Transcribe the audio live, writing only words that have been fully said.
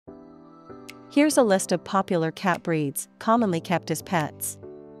Here's a list of popular cat breeds, commonly kept as pets.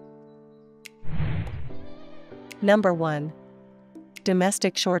 Number 1.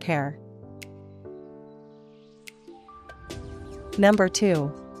 Domestic Shorthair. Number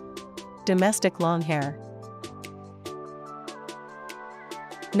 2. Domestic Longhair.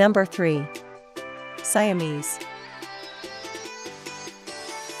 Number 3. Siamese.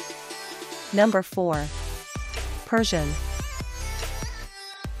 Number 4. Persian.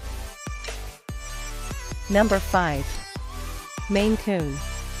 Number 5. Maine Coon.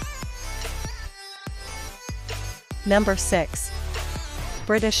 Number 6.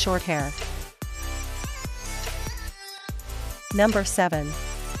 British Shorthair. Number 7.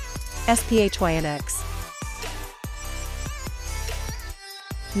 Sphynx.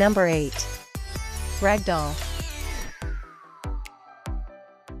 Number 8. Ragdoll.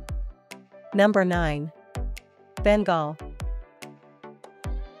 Number 9. Bengal.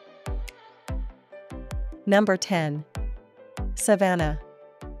 Number 10. Savannah.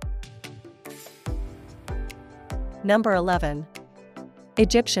 Number 11.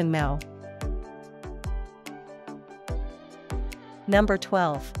 Egyptian Mau. Number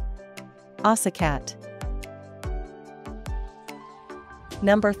 12. Ocicat.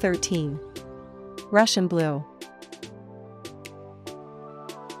 Number 13. Russian Blue.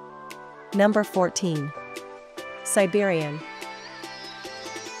 Number 14. Siberian.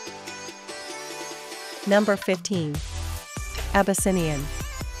 Number 15. Abyssinian.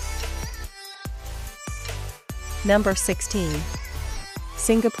 Number 16.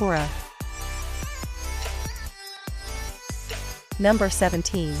 Singapura. Number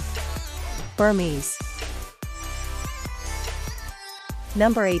 17. Burmese.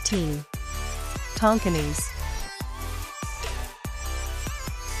 Number 18. Tonkinese.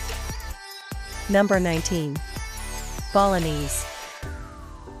 Number 19. Balinese.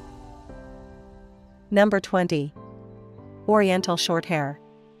 Number 20. Oriental Shorthair.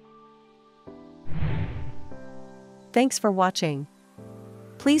 Thanks for watching.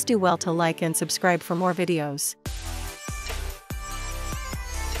 Please do well to like and subscribe for more videos.